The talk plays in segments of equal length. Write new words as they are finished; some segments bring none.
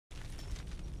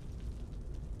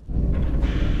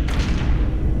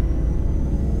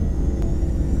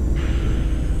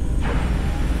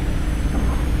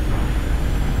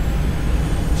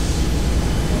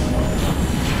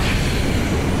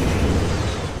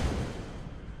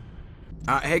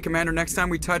Hey, Commander, next time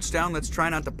we touch down, let's try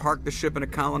not to park the ship in a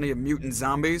colony of mutant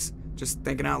zombies. Just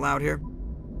thinking out loud here.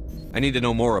 I need to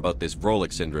know more about this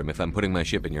Vrolik syndrome if I'm putting my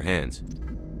ship in your hands.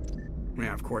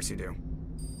 Yeah, of course you do.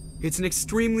 It's an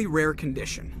extremely rare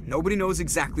condition. Nobody knows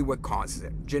exactly what causes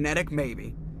it. Genetic,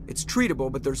 maybe. It's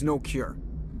treatable, but there's no cure.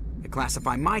 They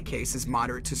classify my case as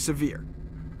moderate to severe.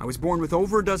 I was born with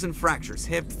over a dozen fractures,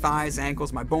 hip, thighs,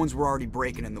 ankles. My bones were already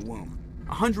breaking in the womb.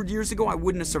 100 years ago, I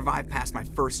wouldn't have survived past my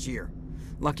first year.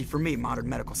 Lucky for me, modern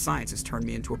medical science has turned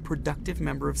me into a productive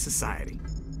member of society.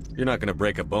 You're not gonna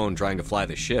break a bone trying to fly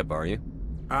the ship, are you?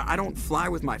 I don't fly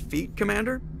with my feet,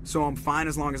 Commander, so I'm fine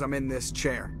as long as I'm in this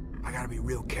chair. I gotta be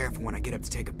real careful when I get up to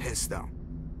take a piss, though.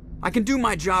 I can do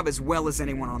my job as well as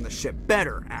anyone on the ship.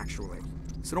 Better, actually.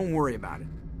 So don't worry about it.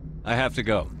 I have to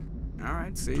go.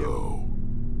 Alright, see you. So,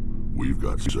 we've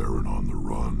got Saren on the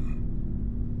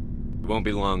run. It won't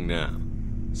be long now.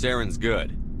 Saren's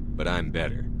good, but I'm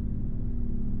better.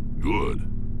 Good.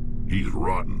 He's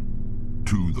rotten.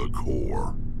 To the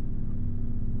core.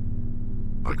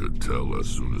 I could tell as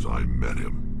soon as I met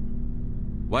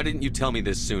him. Why didn't you tell me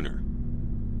this sooner?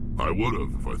 I would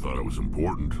have if I thought it was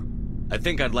important. I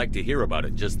think I'd like to hear about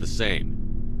it just the same.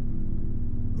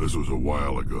 This was a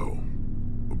while ago.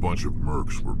 A bunch of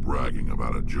mercs were bragging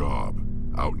about a job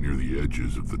out near the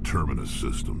edges of the Terminus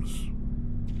systems.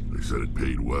 They said it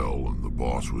paid well and the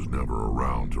boss was never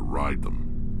around to ride them.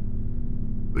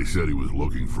 They said he was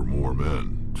looking for more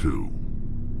men, too.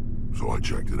 So I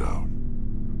checked it out.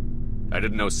 I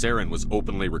didn't know Saren was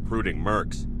openly recruiting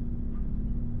mercs.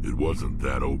 It wasn't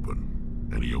that open,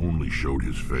 and he only showed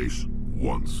his face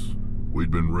once. We'd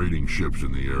been raiding ships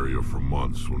in the area for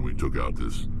months when we took out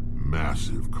this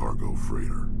massive cargo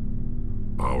freighter.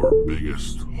 Our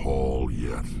biggest haul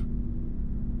yet.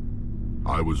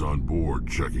 I was on board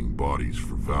checking bodies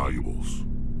for valuables,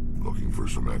 looking for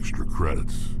some extra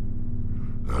credits.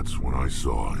 That's when I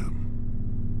saw him.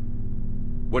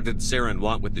 What did Saren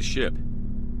want with the ship?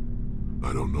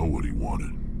 I don't know what he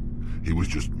wanted. He was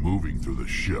just moving through the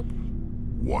ship,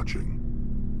 watching.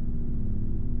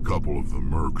 Couple of the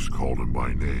mercs called him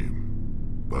by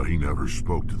name, but he never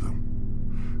spoke to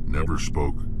them. Never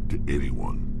spoke to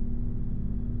anyone.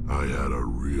 I had a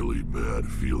really bad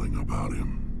feeling about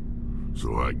him,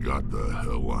 so I got the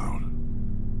hell out.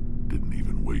 Didn't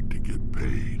even wait to get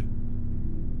paid.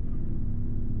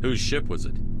 Whose ship was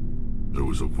it? There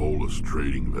was a Volus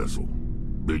trading vessel.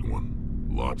 Big one.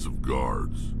 Lots of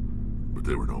guards. But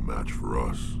they were no match for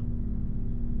us.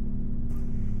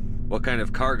 What kind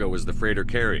of cargo was the freighter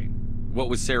carrying? What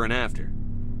was Saren after?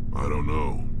 I don't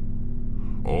know.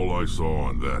 All I saw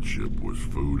on that ship was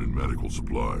food and medical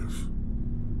supplies.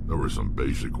 There were some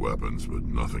basic weapons, but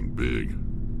nothing big.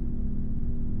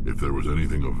 If there was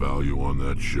anything of value on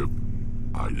that ship,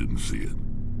 I didn't see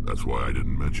it. That's why I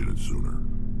didn't mention it sooner.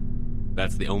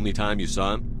 That's the only time you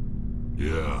saw him?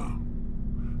 Yeah.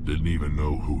 Didn't even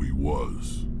know who he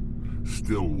was.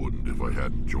 Still wouldn't if I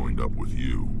hadn't joined up with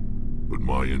you. But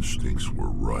my instincts were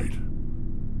right.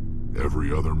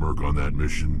 Every other merc on that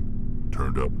mission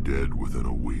turned up dead within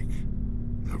a week.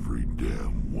 Every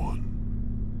damn one.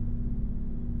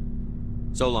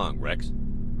 So long, Rex.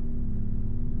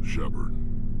 Shepard.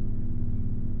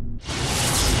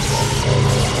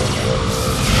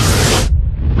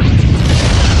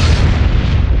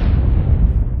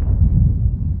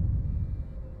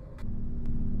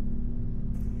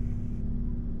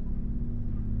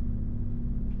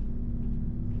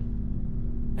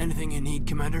 Anything you need,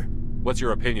 Commander? What's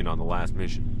your opinion on the last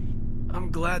mission?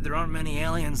 I'm glad there aren't many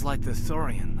aliens like the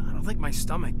Thorian. I don't think my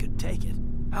stomach could take it.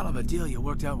 Hell of a deal you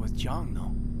worked out with Jong,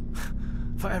 though.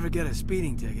 If I ever get a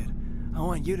speeding ticket, I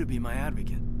want you to be my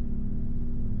advocate.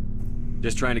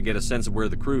 Just trying to get a sense of where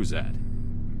the crew's at.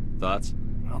 Thoughts?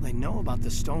 Well, they know about the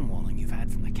stonewalling you've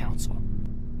had from the Council.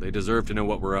 They deserve to know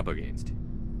what we're up against.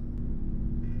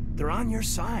 They're on your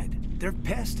side. They're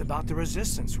pissed about the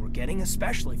resistance we're getting,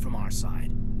 especially from our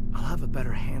side. I'll have a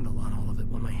better handle on all of it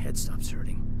when my head stops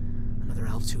hurting. Another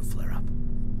L2 flare-up.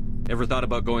 Ever thought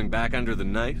about going back under the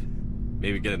knife?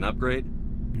 Maybe get an upgrade?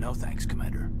 No thanks,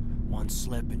 Commander. One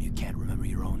slip and you can't remember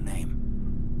your own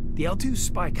name. The L2s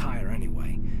spike higher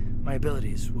anyway. My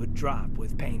abilities would drop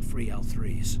with pain-free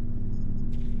L3s.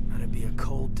 It'd be a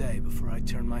cold day before I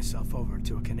turn myself over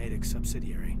to a Canadic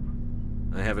subsidiary.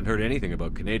 I haven't heard anything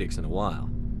about Canadics in a while.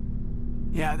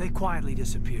 Yeah, they quietly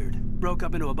disappeared. Broke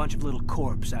up into a bunch of little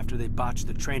corps after they botched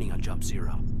the training on Jump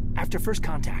Zero. After first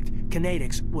contact,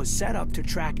 Canadics was set up to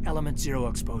track Element Zero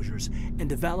exposures and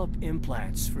develop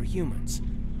implants for humans.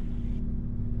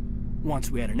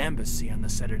 Once we had an embassy on the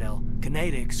Citadel,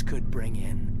 Canadics could bring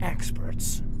in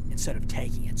experts instead of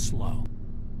taking it slow.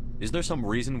 Is there some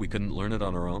reason we couldn't learn it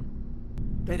on our own?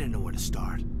 They didn't know where to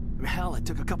start. Hell, it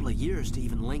took a couple of years to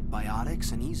even link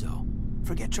biotics and ezo.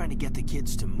 Forget trying to get the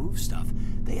kids to move stuff.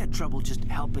 They had trouble just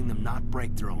helping them not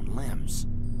break their own limbs.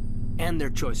 And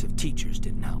their choice of teachers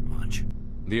didn't help much.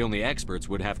 The only experts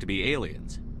would have to be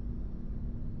aliens.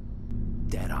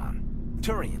 Dead on.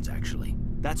 Turians, actually.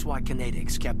 That's why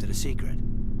Canadics kept it a secret.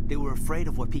 They were afraid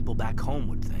of what people back home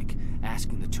would think,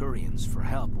 asking the Turians for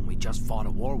help when we just fought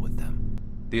a war with them.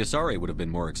 The Asari would have been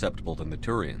more acceptable than the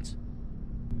Turians.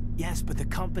 Yes, but the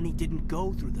company didn't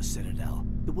go through the Citadel.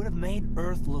 It would have made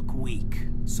Earth look weak,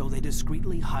 so they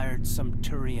discreetly hired some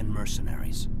Turian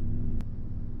mercenaries.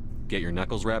 Get your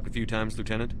knuckles rapped a few times,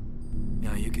 Lieutenant?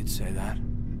 Yeah, you could say that.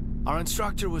 Our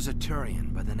instructor was a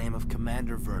Turian by the name of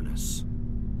Commander Vernus.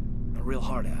 A real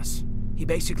hard-ass. He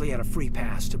basically had a free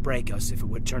pass to break us if it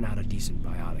would turn out a decent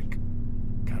biotic.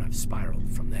 Kind of spiraled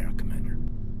from there, Commander.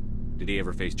 Did he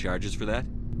ever face charges for that?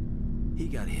 He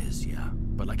got his, yeah.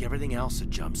 But like everything else at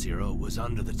Jump Zero, it was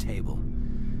under the table.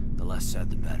 The less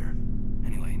said, the better.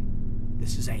 Anyway,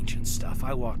 this is ancient stuff.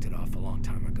 I walked it off a long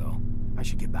time ago. I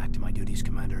should get back to my duties,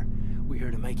 Commander. We're here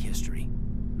to make history,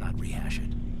 not rehash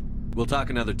it. We'll talk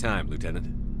another time,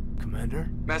 Lieutenant. Commander?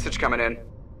 Message coming in.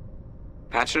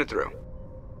 Patching it through.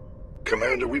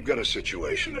 Commander, we've got a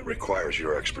situation that requires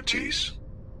your expertise.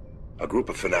 A group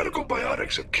of fanatical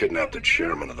biotics have kidnapped the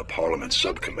chairman of the Parliament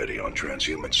Subcommittee on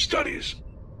Transhuman Studies.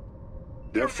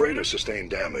 Their freighter sustained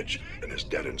damage and is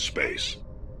dead in space.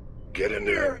 Get in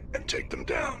there and take them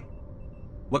down.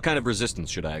 What kind of resistance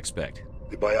should I expect?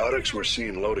 The biotics were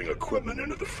seen loading equipment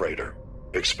into the freighter.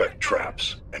 Expect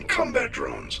traps and combat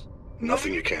drones.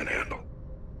 Nothing you can't handle.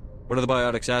 What are the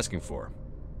biotics asking for?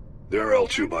 They're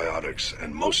L2 biotics,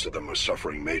 and most of them are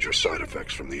suffering major side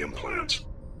effects from the implants.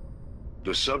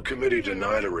 The subcommittee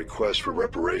denied a request for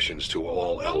reparations to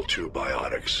all L2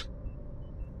 biotics.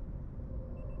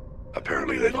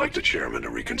 Apparently they'd like the chairman to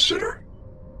reconsider.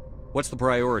 What's the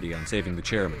priority on saving the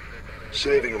chairman?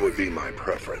 Saving him would be my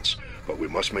preference, but we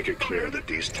must make it clear that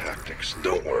these tactics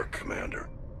don't work, Commander.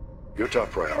 Your top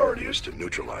priority is to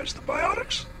neutralize the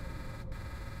biotics.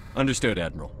 Understood,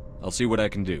 Admiral. I'll see what I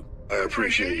can do. I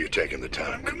appreciate you taking the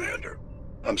time, Commander.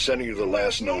 I'm sending you the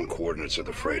last known coordinates of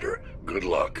the freighter. Good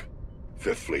luck.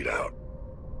 Fifth Fleet out.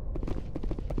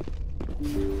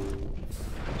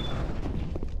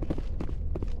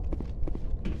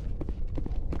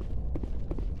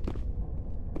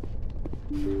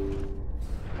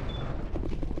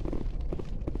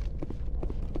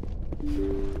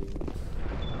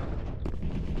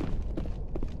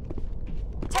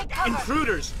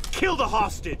 Intruders! Kill the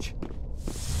hostage!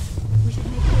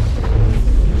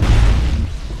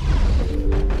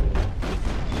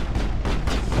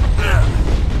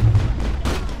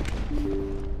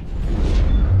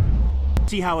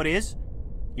 See how it is?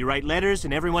 You write letters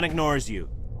and everyone ignores you.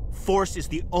 Force is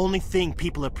the only thing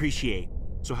people appreciate.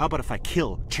 So how about if I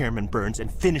kill Chairman Burns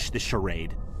and finish this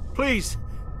charade? Please,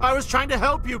 I was trying to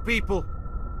help you people.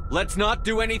 Let's not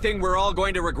do anything we're all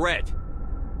going to regret.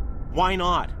 Why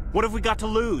not? What have we got to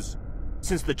lose?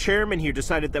 Since the chairman here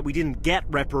decided that we didn't get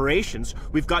reparations,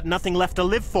 we've got nothing left to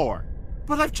live for.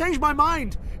 But I've changed my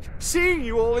mind. Seeing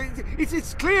you all,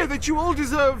 it's clear that you all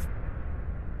deserve...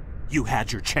 You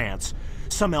had your chance.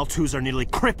 Some L2s are nearly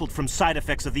crippled from side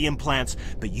effects of the implants,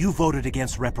 but you voted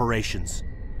against reparations.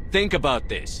 Think about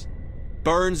this.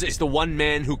 Burns is the one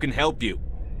man who can help you.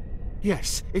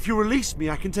 Yes, if you release me,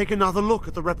 I can take another look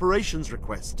at the reparations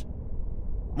request.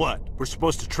 What, we're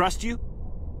supposed to trust you?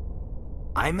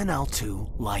 I'm an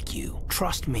L2 like you.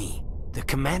 Trust me. The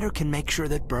commander can make sure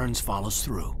that Burns follows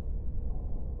through.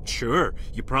 Sure,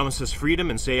 you promise us freedom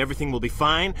and say everything will be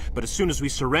fine, but as soon as we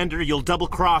surrender, you'll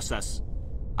double-cross us.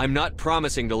 I'm not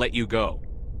promising to let you go.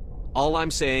 All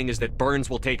I'm saying is that Burns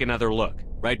will take another look.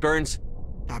 Right, Burns?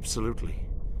 Absolutely.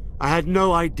 I had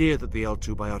no idea that the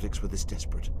L2 biotics were this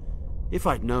desperate. If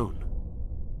I'd known.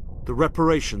 The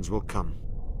reparations will come.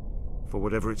 For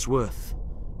whatever it's worth.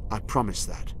 I promise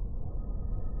that.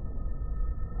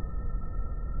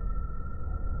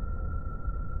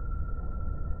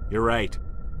 You're right.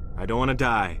 I don't want to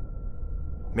die.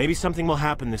 Maybe something will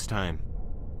happen this time.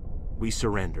 We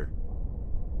surrender.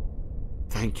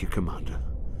 Thank you, Commander.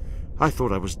 I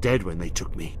thought I was dead when they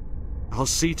took me. I'll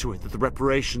see to it that the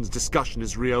reparations discussion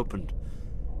is reopened.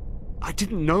 I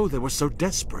didn't know they were so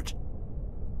desperate.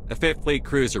 A Fifth Fleet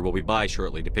cruiser will be by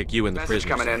shortly to pick you and the Message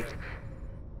prisoners. coming in.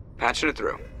 Patching it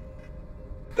through.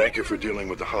 Thank you for dealing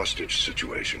with the hostage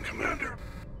situation, Commander.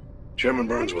 Chairman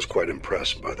Burns was quite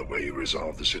impressed by the way you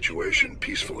resolved the situation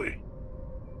peacefully.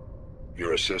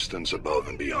 Your assistance above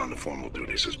and beyond the formal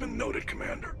duties has been noted,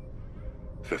 Commander.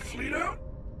 Fifth Fleet out.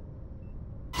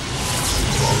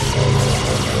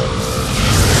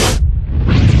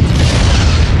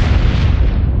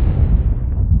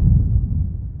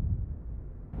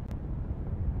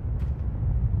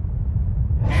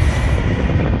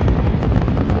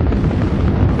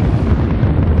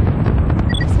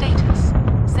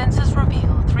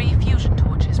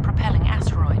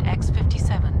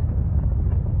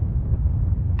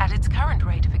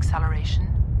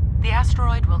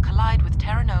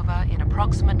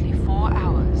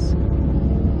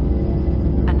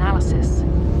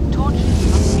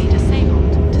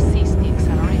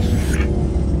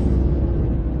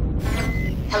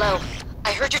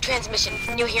 transmission.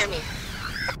 Can you hear me?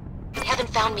 They haven't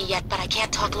found me yet, but I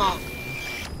can't talk long.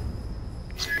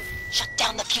 Shut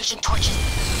down the fusion torches.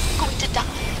 I'm going to die.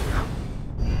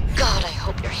 God, I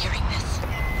hope you're hearing this.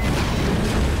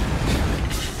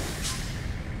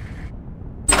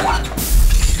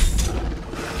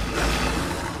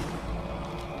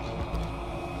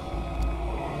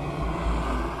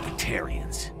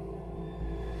 Batarians.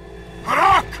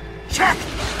 Harak! Check!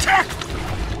 Check!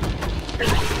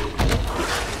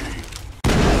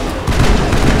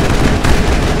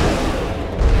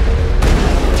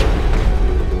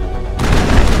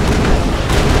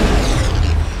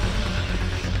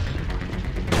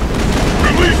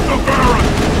 Release the Baron!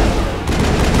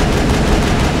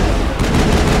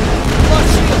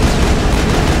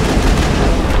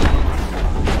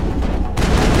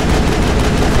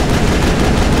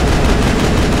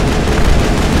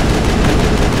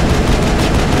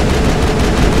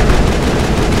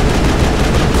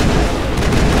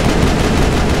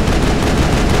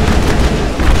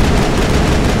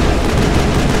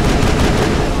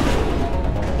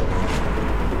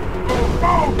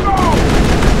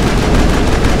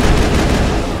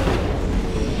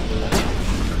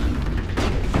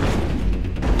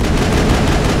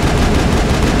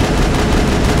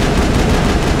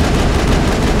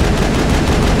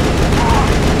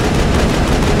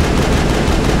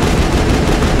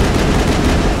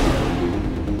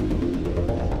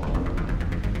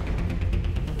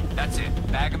 That's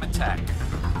it. Bag 'em attack.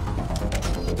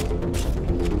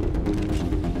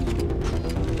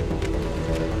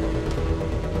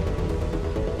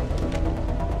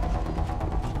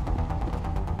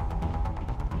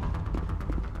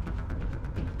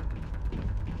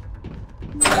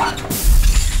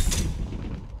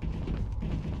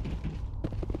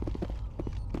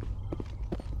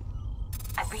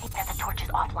 I'm reading that the torch is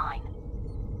offline.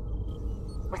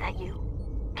 Was that you?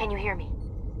 Can you hear me?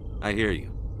 I hear you.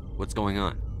 What's going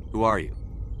on? Who are you?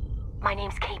 My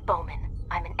name's Kate Bowman.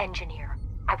 I'm an engineer.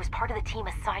 I was part of the team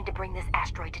assigned to bring this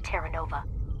asteroid to Terra Nova.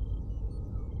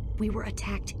 We were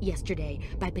attacked yesterday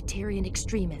by Batarian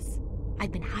extremists.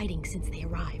 I've been hiding since they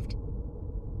arrived.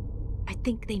 I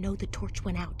think they know the torch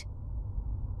went out.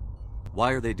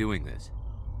 Why are they doing this?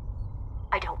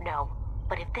 I don't know,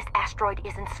 but if this asteroid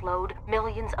isn't slowed,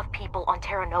 millions of people on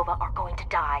Terra Nova are going to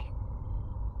die.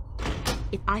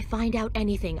 If I find out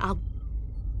anything, I've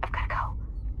gotta go.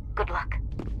 Good luck.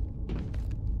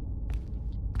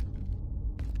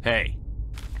 Hey.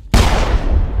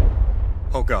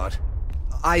 Oh God.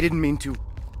 I didn't mean to...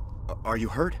 Are you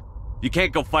hurt? You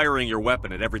can't go firing your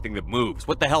weapon at everything that moves.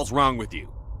 What the hell's wrong with you?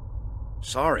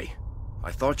 Sorry.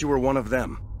 I thought you were one of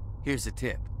them. Here's a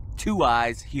tip. 2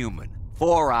 eyes, human.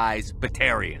 4 eyes,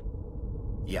 Batarian.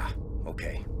 Yeah,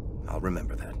 okay. I'll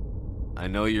remember that. I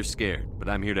know you're scared, but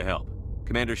I'm here to help.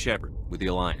 Commander Shepard, with the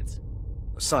Alliance.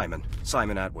 Simon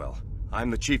Atwell.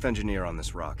 I'm the chief engineer on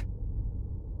this rock.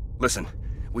 Listen,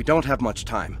 we don't have much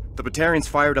time. The Batarians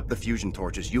fired up the fusion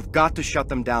torches. You've got to shut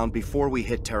them down before we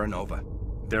hit Terra Nova.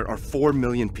 There are 4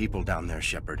 million people down there,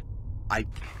 Shepard.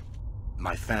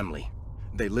 My family.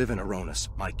 They live in Aronis.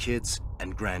 My kids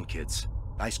and grandkids.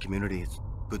 Nice communities,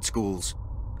 good schools.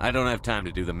 I don't have time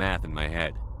to do the math in my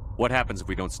head. What happens if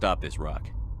we don't stop this rock?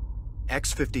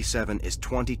 X-57 is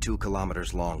 22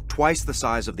 kilometers long, twice the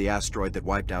size of the asteroid that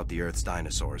wiped out the Earth's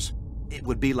dinosaurs. It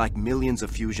would be like millions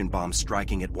of fusion bombs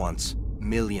striking at once.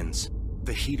 Millions.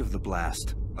 The heat of the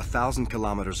blast. 1,000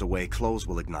 kilometers away, clothes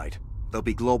will ignite. There'll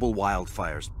be global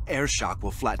wildfires. Air shock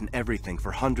will flatten everything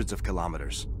for hundreds of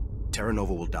kilometers. Terra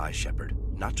Nova will die, Shepard.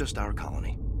 Not just our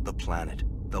colony. The planet.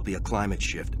 There'll be a climate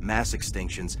shift, mass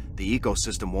extinctions. The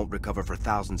ecosystem won't recover for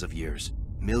thousands of years.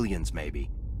 Millions, maybe.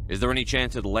 Is there any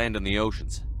chance it'll land in the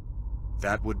oceans?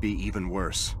 That would be even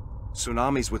worse.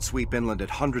 Tsunamis would sweep inland at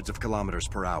hundreds of kilometers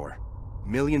per hour.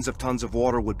 Millions of tons of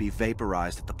water would be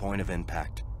vaporized at the point of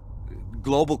impact.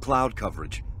 Global cloud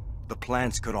coverage. The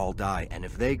plants could all die, and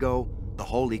if they go, the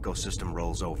whole ecosystem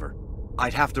rolls over.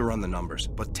 I'd have to run the numbers,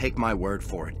 but take my word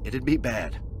for it. It'd be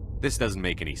bad. This doesn't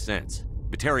make any sense.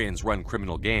 Batarians run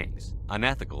criminal gangs.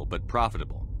 Unethical, but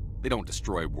profitable. They don't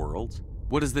destroy worlds.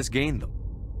 What does this gain them?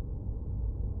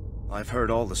 I've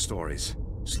heard all the stories.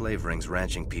 Slave rings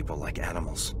ranching people like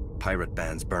animals. Pirate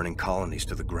bands burning colonies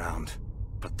to the ground.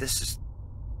 But this is...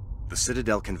 The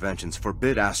Citadel conventions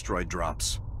forbid asteroid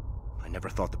drops. I never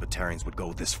thought the Batarians would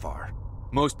go this far.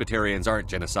 Most Batarians aren't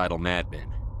genocidal madmen,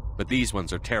 but these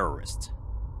ones are terrorists.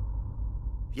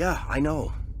 Yeah, I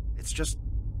know. It's just...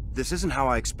 This isn't how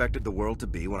I expected the world to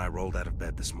be when I rolled out of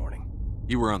bed this morning.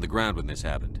 You were on the ground when this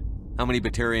happened. How many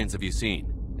Batarians have you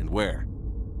seen? And where?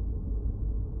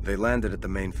 They landed at the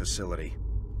main facility.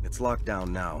 It's locked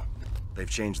down now. They've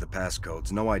changed the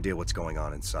passcodes. No idea what's going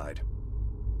on inside.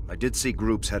 I did see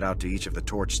groups head out to each of the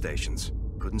torch stations.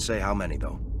 Couldn't say how many,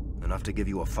 though. Enough to give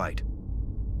you a fight.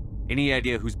 Any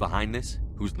idea who's behind this?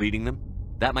 Who's leading them?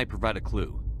 That might provide a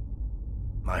clue.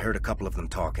 I heard a couple of them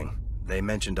talking. They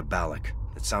mentioned a Balak.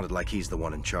 It sounded like he's the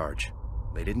one in charge.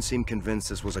 They didn't seem convinced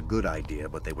this was a good idea,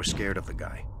 but they were scared of the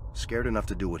guy. Scared enough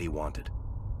to do what he wanted.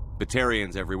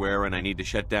 Batarians everywhere, and I need to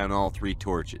shut down all 3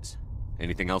 torches.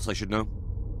 Anything else I should know?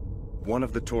 One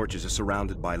of the torches is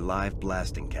surrounded by live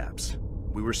blasting caps.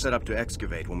 We were set up to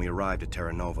excavate when we arrived at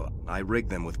Terra Nova. I rigged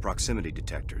them with proximity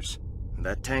detectors.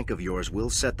 That tank of yours will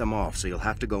set them off, so you'll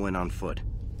have to go in on foot.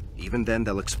 Even then,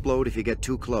 they'll explode if you get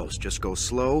too close. Just go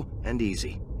slow and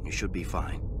easy. You should be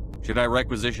fine. Should I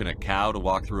requisition a cow to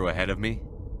walk through ahead of me?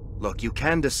 Look, you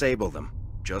can disable them,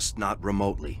 just not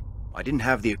remotely. I didn't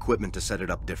have the equipment to set it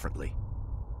up differently.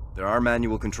 There are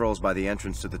manual controls by the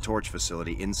entrance to the torch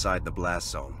facility inside the blast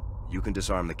zone. You can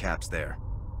disarm the caps there.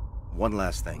 One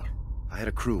last thing. I had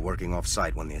a crew working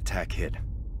off-site when the attack hit.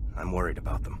 I'm worried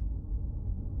about them.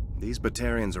 These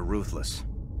Batarians are ruthless.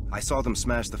 I saw them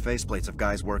smash the faceplates of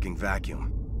guys working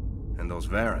vacuum. And those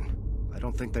Varen, I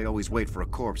don't think they always wait for a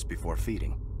corpse before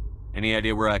feeding. Any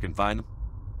idea where I can find them?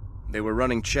 They were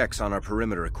running checks on our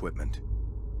perimeter equipment.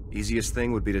 Easiest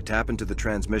thing would be to tap into the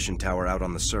transmission tower out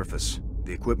on the surface.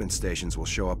 The equipment stations will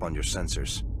show up on your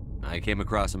sensors. I came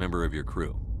across a member of your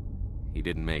crew. He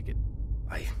didn't make it.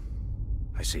 I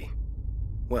see.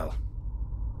 Well,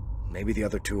 maybe the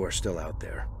other 2 are still out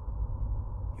there.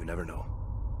 You never know.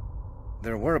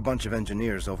 There were a bunch of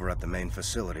engineers over at the main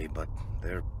facility, but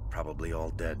they're probably all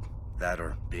dead. That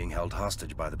or being held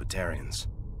hostage by the Batarians.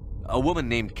 A woman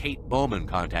named Kate Bowman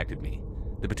contacted me.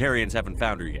 The Batarians haven't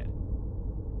found her yet.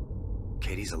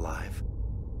 Katie's alive.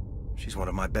 She's one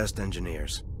of my best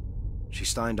engineers. She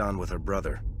signed on with her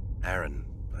brother, Aaron,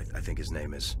 I think his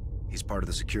name is. He's part of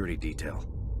the security detail.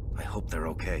 I hope they're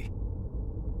okay.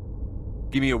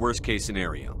 Give me a worst-case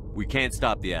scenario. We can't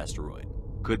stop the asteroid.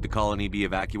 Could the colony be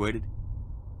evacuated?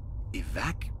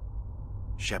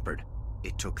 Shepard,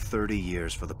 it took 30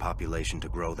 years for the population to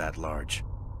grow that large.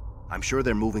 I'm sure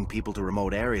they're moving people to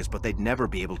remote areas, but they'd never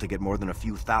be able to get more than a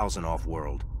few thousand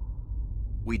off-world.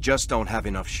 We just don't have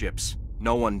enough ships.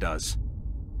 No one does.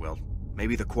 Well,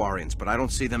 maybe the Quarians, but I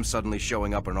don't see them suddenly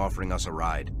showing up and offering us a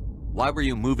ride. Why were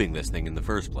you moving this thing in the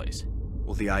first place?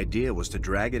 Well, the idea was to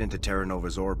drag it into Terra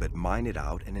Nova's orbit, mine it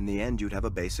out, and in the end you'd have a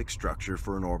basic structure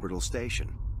for an orbital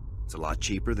station. It's a lot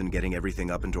cheaper than getting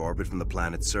everything up into orbit from the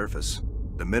planet's surface.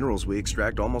 The minerals we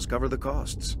extract almost cover the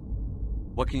costs.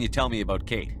 What can you tell me about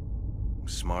Kate?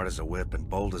 Smart as a whip and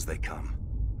bold as they come.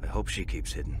 I hope she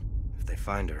keeps hidden, if they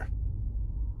find her.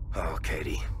 Oh,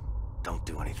 Katie, don't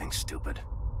do anything stupid.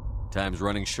 Time's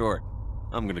running short.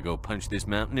 I'm gonna go punch this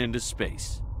mountain into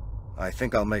space. I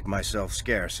think I'll make myself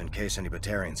scarce in case any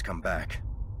Batarians come back.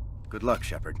 Good luck,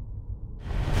 Shepard.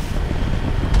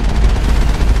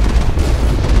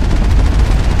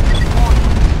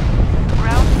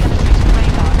 Ground penetrating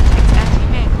radar detects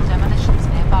anti-vehicle demolitions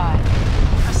nearby.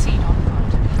 Proceed on foot.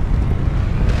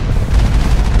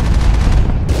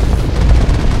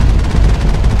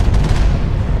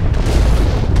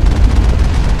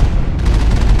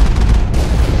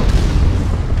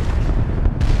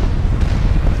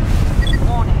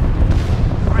 Warning.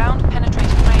 Ground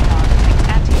penetrating radar detects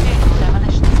anti-vehicle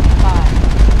demolitions nearby.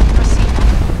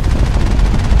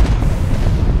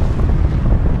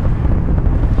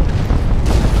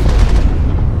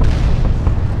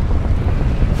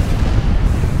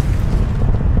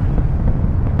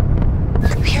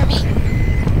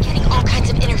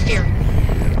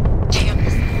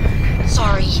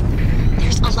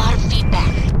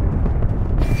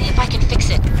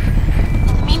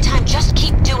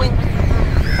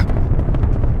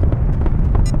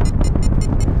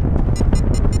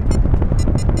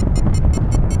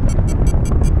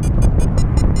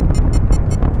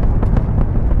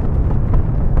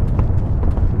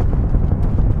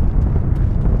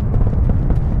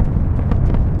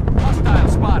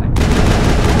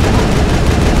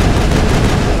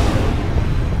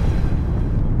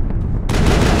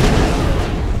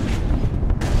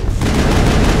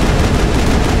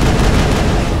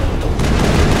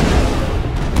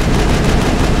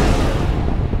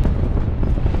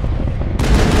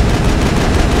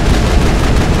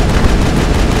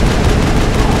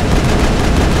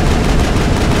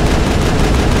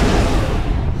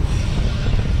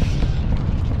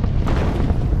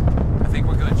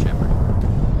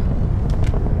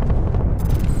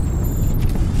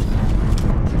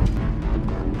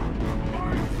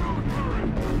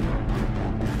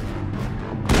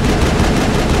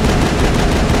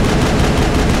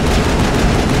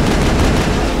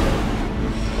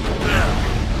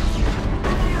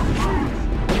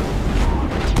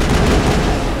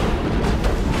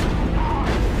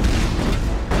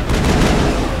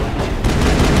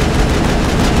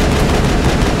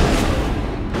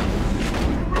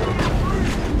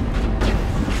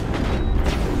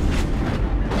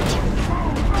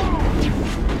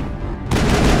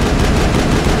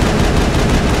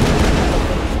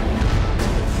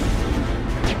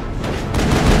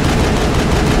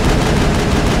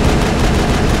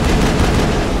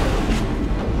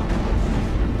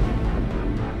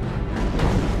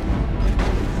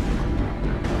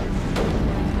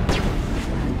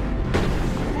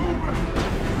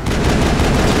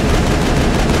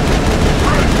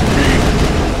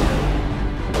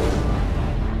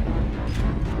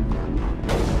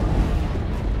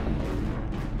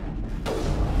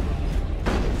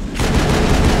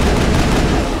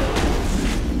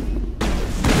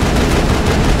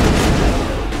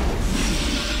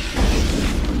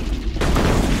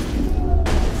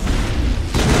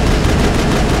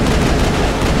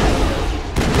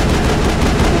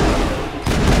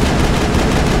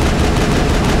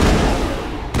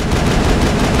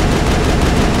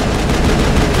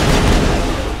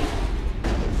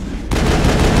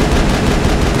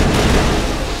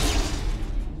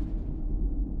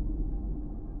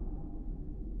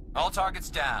 All targets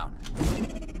down.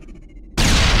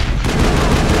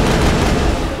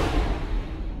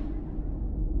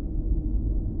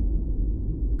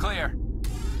 Clear.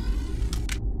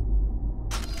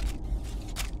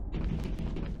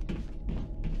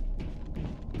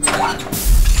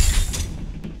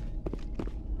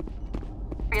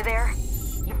 Are you there?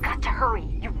 You've got to hurry.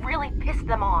 You've really pissed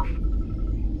them off.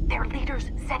 Their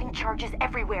leader's setting charges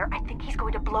everywhere. I think he's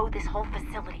going to blow this whole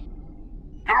facility.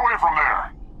 Get away from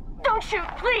there! Don't shoot,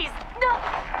 please! No!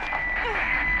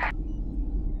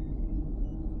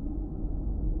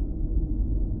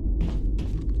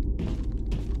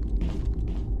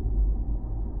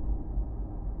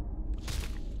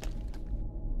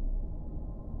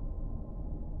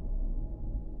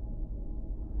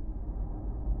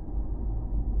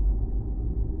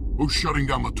 Who's shutting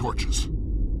down the torches?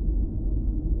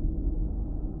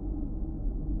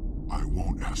 I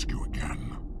won't ask you again.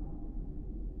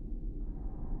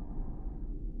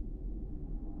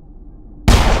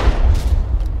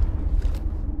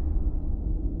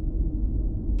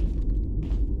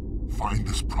 Find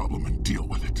this problem and deal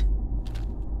with it.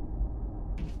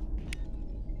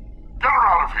 Get her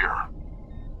out of here!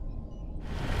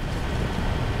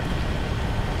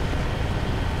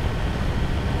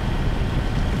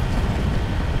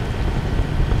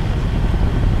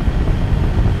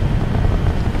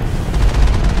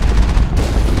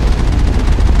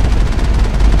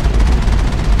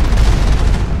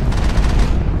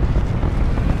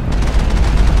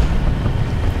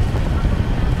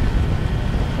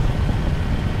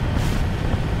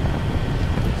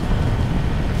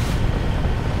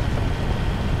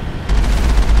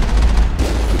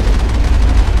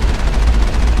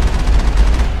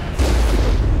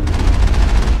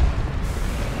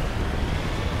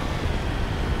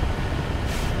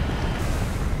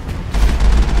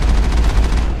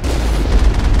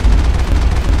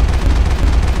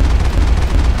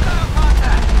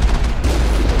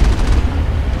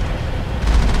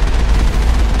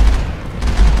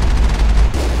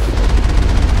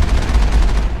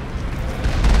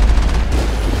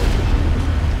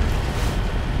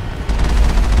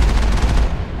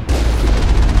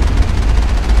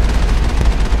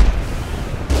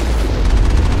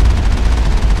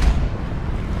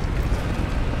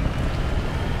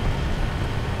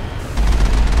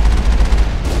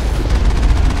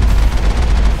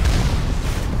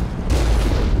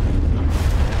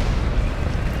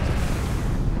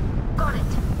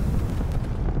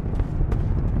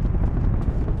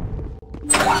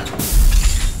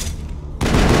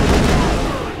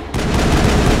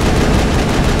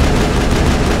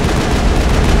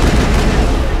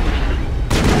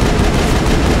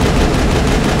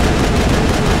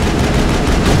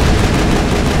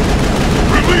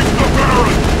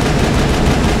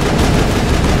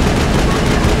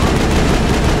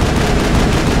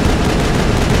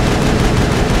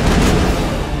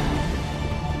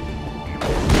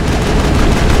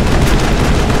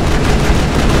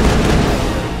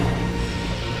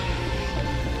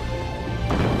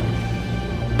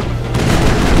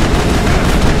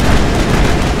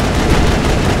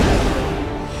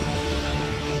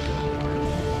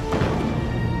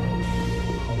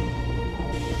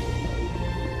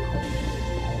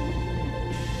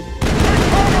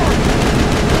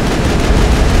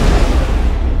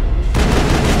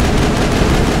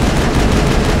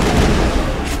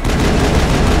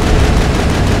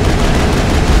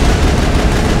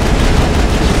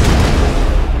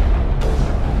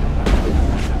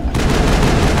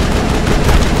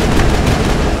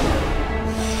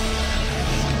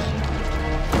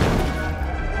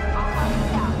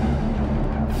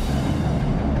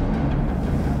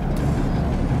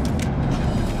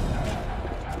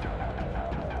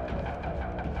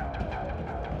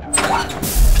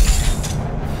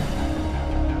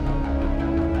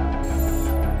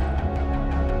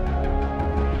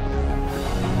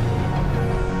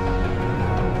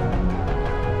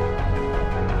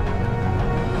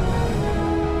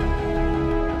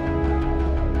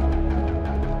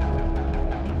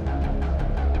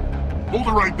 Hold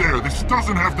it right there. This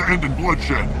doesn't have to end in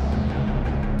bloodshed.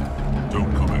 Don't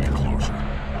come any closer.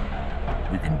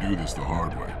 We can do this the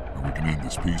hard way, or we can end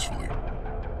this peacefully.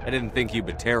 I didn't think you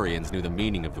Batarians knew the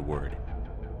meaning of the word.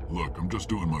 Look, I'm just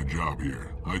doing my job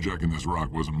here. Hijacking this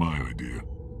rock wasn't my idea.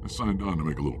 I signed on to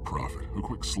make a little profit. A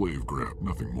quick slave grab,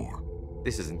 nothing more.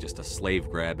 This isn't just a slave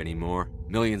grab anymore.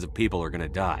 Millions of people are gonna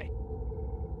die.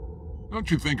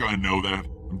 Don't you think I know that?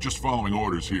 I'm just following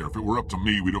orders here. If it were up to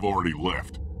me, we'd have already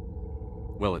left.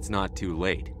 Well, it's not too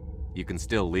late. You can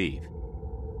still leave.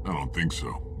 I don't think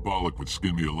so. Bollock would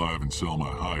skin me alive and sell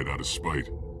my hide out of spite.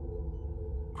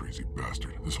 Crazy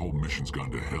bastard. This whole mission's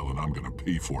gone to hell and I'm gonna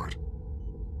pay for it.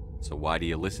 So why do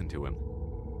you listen to him?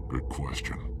 Good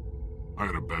question. I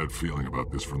had a bad feeling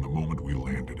about this from the moment we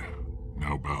landed.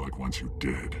 Now Balak wants you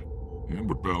dead. And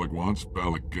what Balak wants,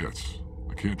 Balak gets.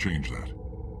 I can't change that.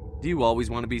 Do you always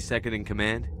want to be second in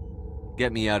command?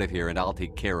 Get me out of here and I'll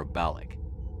take care of Balak.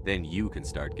 Then you can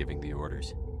start giving the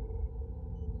orders.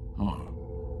 Huh.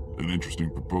 An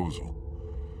interesting proposal.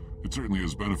 It certainly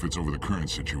has benefits over the current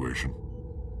situation.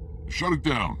 Shut it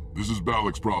down. This is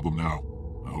Balak's problem now.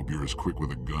 I hope you're as quick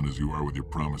with a gun as you are with your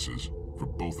promises, for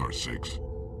both our sakes.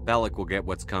 Balak will get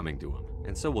what's coming to him,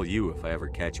 and so will you if I ever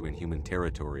catch you in human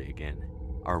territory again.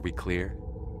 Are we clear?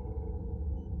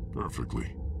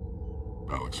 Perfectly.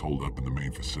 Balak's holed up in the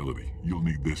main facility. You'll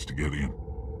need this to get in.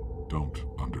 Don't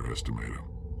underestimate him.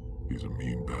 He's a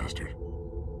mean bastard.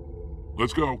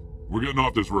 Let's go. We're getting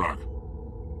off this rock.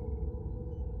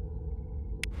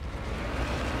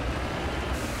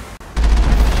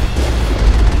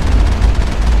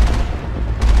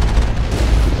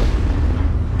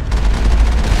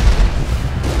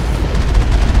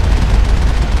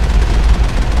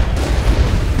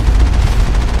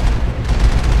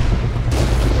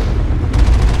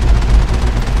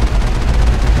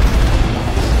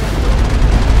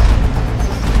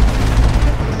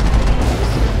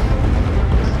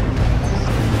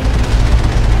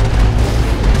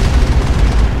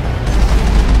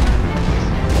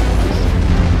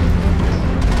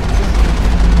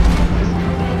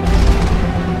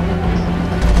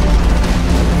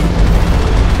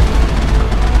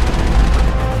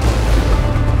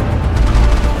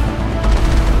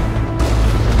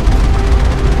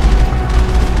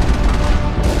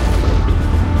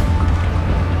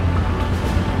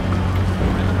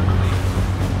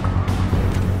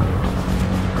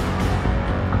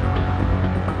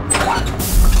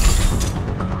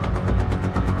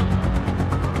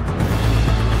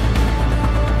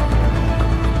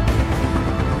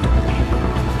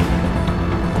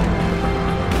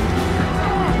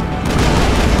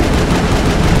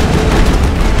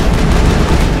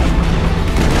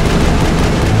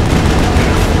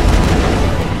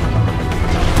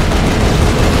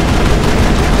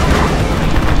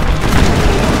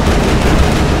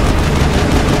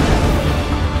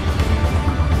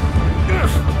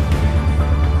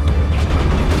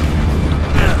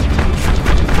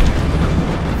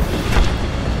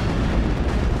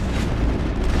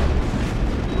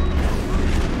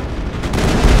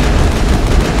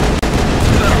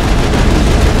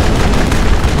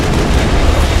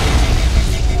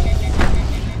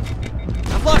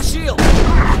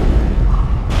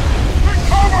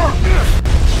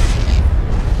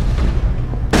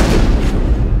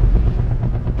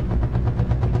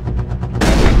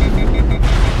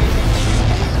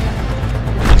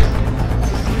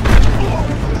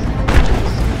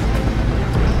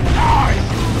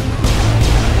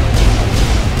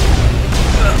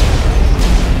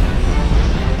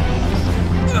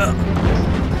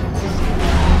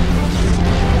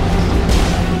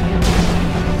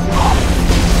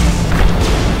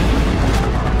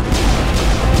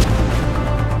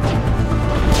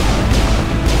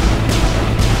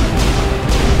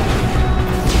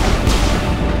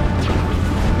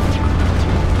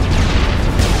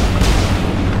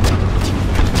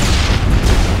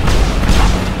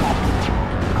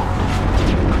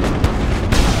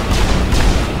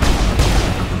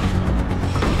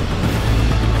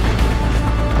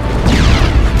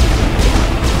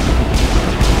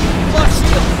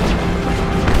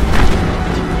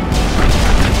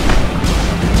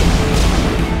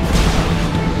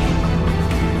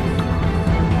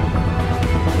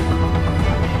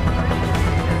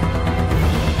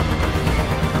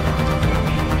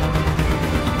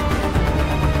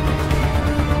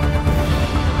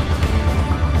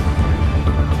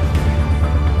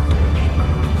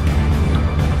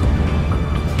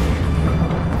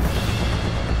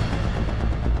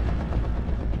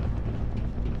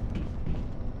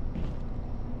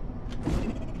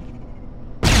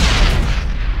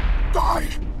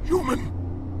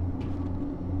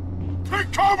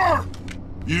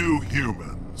 You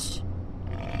humans.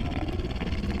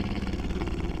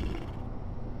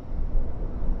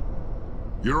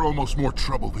 You're almost more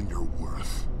trouble than you're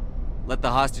worth. Let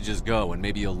the hostages go, and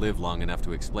maybe you'll live long enough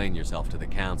to explain yourself to the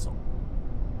Council.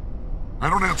 I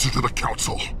don't answer to the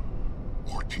Council.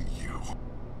 Or to you.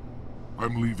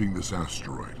 I'm leaving this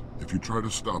asteroid. If you try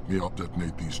to stop me, I'll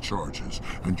detonate these charges,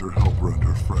 and your helper and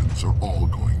her friends are all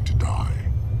going to die.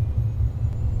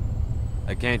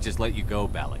 I can't just let you go,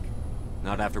 Balak.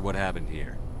 Not after what happened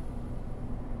here.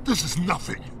 This is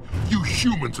nothing. You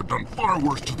humans have done far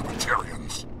worse to the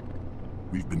Batarians.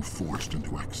 We've been forced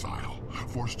into exile,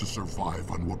 forced to survive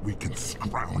on what we can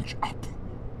scrounge up.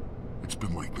 It's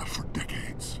been like that for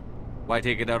decades. Why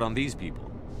take it out on these people?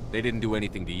 They didn't do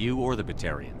anything to you or the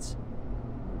Batarians.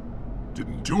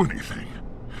 Didn't do anything.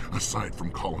 Aside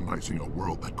from colonizing a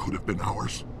world that could have been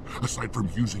ours, aside from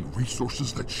using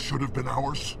resources that should have been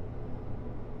ours,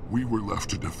 we were left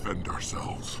to defend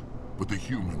ourselves. But the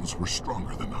humans were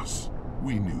stronger than us.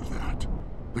 We knew that.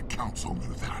 The Council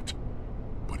knew that.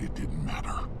 But it didn't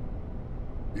matter.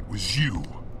 It was you.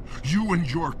 You and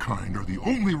your kind are the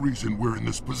only reason we're in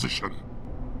this position.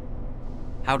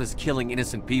 How does killing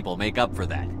innocent people make up for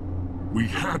that? We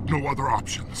had no other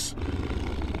options.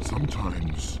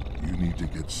 Sometimes you need to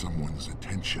get someone's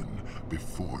attention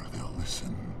before they'll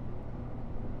listen.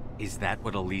 Is that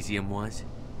what Elysium was?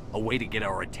 A way to get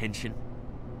our attention?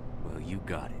 Well, you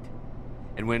got it.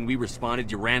 And when we responded,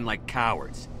 you ran like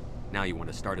cowards. Now you want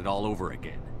to start it all over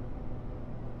again.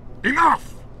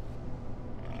 Enough!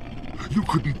 You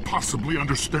couldn't possibly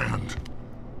understand.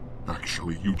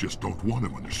 Actually, you just don't want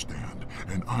to understand,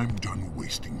 and I'm done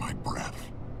wasting my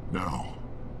breath. Now,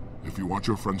 if you want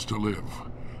your friends to live,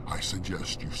 I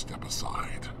suggest you step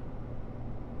aside.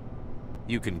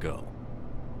 You can go.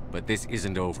 But this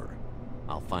isn't over.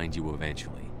 I'll find you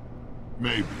eventually.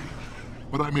 Maybe.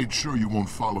 But I made sure you won't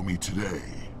follow me today.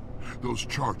 Those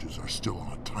charges are still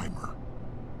on a timer.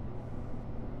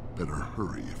 Better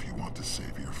hurry if you want to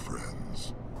save your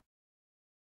friends.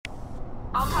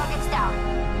 All targets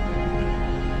down.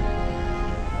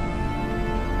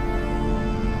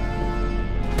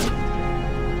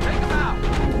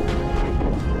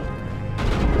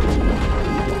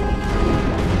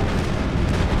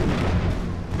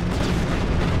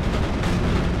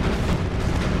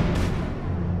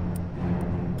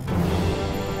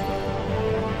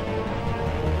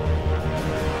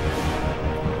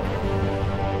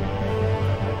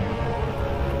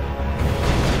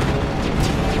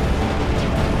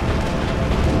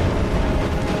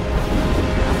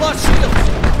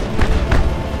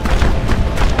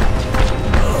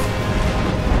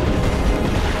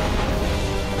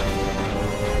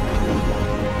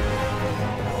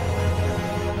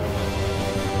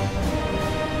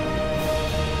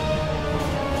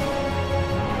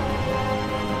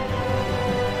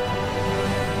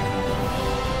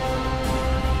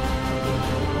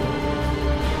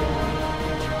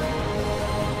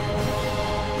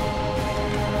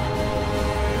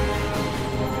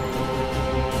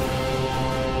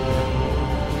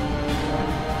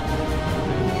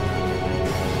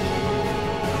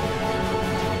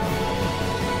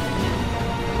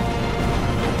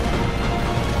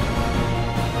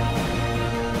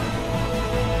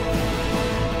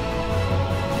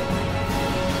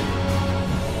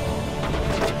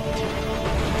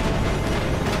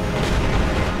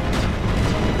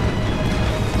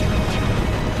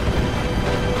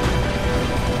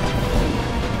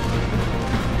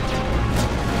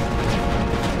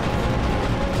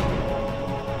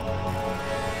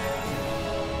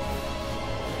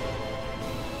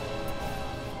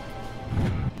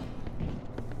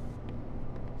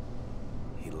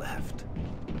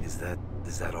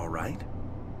 Is that all right?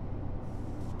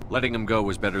 Letting him go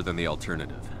was better than the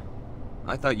alternative.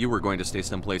 I thought you were going to stay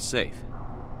someplace safe.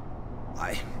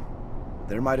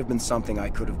 There might have been something I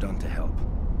could have done to help.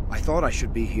 I thought I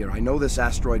should be here. I know this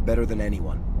asteroid better than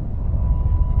anyone.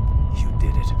 You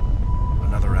did it.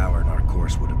 Another hour and our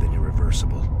course would have been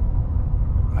irreversible.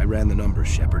 I ran the numbers,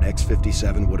 Shepard.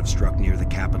 X-57 would have struck near the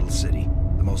capital city,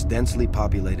 the most densely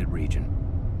populated region.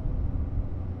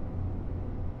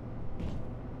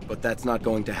 But that's not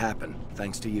going to happen,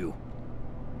 thanks to you.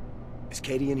 Is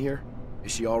Katie in here?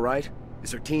 Is she all right?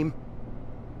 Is her team?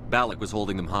 Balak was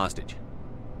holding them hostage.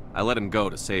 I let him go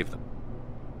to save them.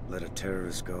 Let a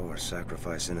terrorist go or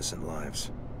sacrifice innocent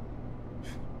lives.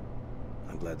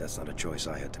 I'm glad that's not a choice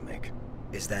I had to make.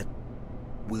 Is that...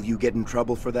 Will you get in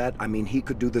trouble for that? I mean, he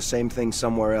could do the same thing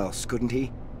somewhere else, couldn't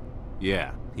he?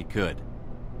 Yeah, he could.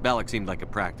 Balak seemed like a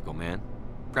practical man.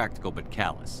 Practical but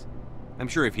callous. I'm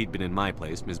sure if he'd been in my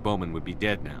place, Ms. Bowman would be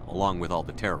dead now, along with all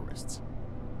the terrorists.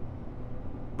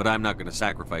 But I'm not going to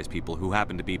sacrifice people who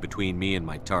happen to be between me and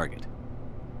my target.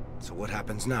 So what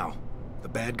happens now? The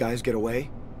bad guys get away?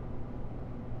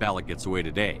 Balak gets away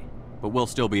today, but we'll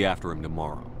still be after him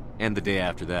tomorrow, and the day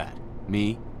after that.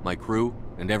 Me, my crew,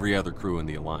 and every other crew in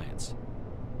the Alliance.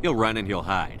 He'll run and he'll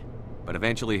hide, but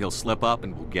eventually he'll slip up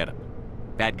and we'll get him.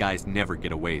 Bad guys never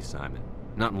get away, Simon.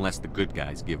 Not unless the good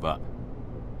guys give up.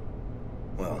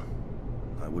 Well,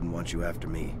 I wouldn't want you after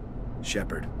me.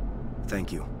 Shepard,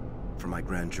 thank you for my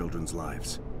grandchildren's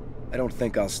lives. I don't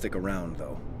think I'll stick around,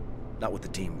 though. Not with the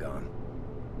team gone.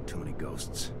 Too many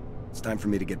ghosts. It's time for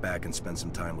me to get back and spend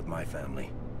some time with my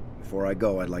family. Before I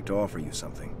go, I'd like to offer you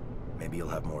something. Maybe you'll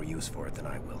have more use for it than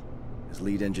I will. As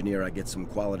lead engineer, I get some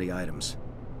quality items.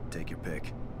 Take your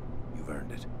pick. You've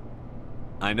earned it.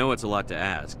 I know it's a lot to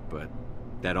ask, but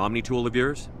that Omni tool of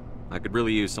yours? I could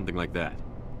really use something like that.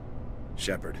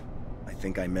 Shepard, I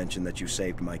think I mentioned that you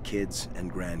saved my kids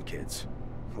and grandkids.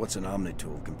 What's an Omni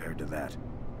tool compared to that?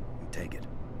 You take it,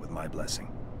 with my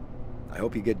blessing. I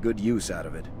hope you get good use out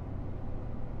of it.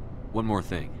 One more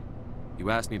thing. You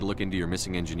asked me to look into your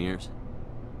missing engineers?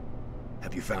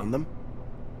 Have you found them?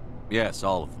 Yes,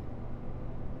 all of them.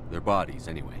 Their bodies,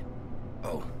 anyway.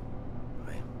 Oh.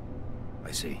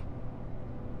 I see.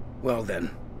 Well then,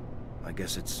 I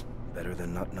guess it's better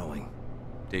than not knowing.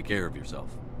 Take care of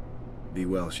yourself. Be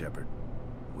well, Shepard.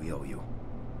 We owe you.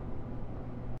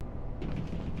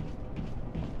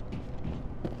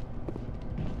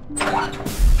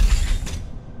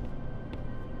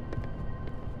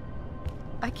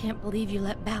 I can't believe you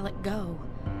let Balak go.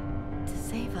 To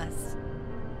save us.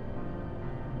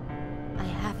 I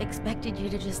half expected you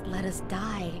to just let us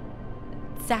die.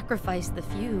 Sacrifice the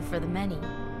few for the many.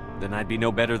 Then I'd be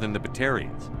no better than the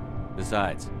Batarians.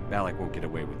 Besides, Balak won't get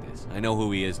away with this. I know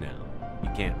who he is now. He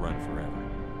can't run forever.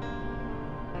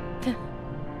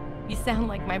 You sound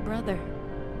like my brother.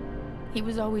 He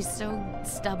was always so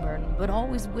stubborn, but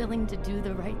always willing to do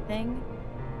the right thing,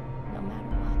 no matter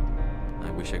what.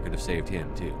 I wish I could have saved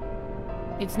him, too.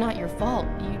 It's not your fault.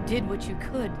 You did what you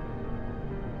could.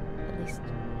 At least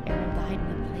Aaron died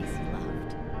in a place he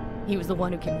loved. He was the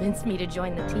one who convinced me to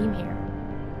join the team here.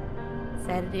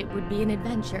 Said it would be an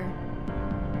adventure.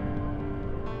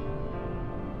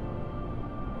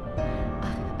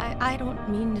 I don't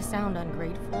mean to sound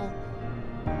ungrateful,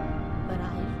 but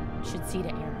I should see to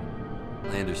Aaron.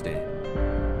 I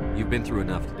understand. You've been through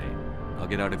enough today. I'll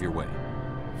get out of your way.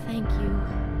 Thank you.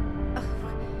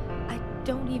 I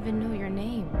don't even know your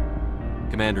name.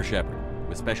 Commander Shepard,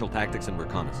 with Special Tactics and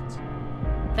Reconnaissance.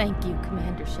 Thank you,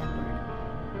 Commander Shepard.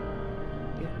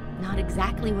 You're not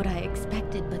exactly what I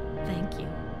expected, but thank you.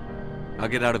 I'll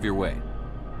get out of your way.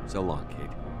 So long, Kate.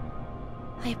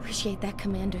 I appreciate that,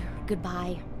 Commander.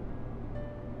 Goodbye.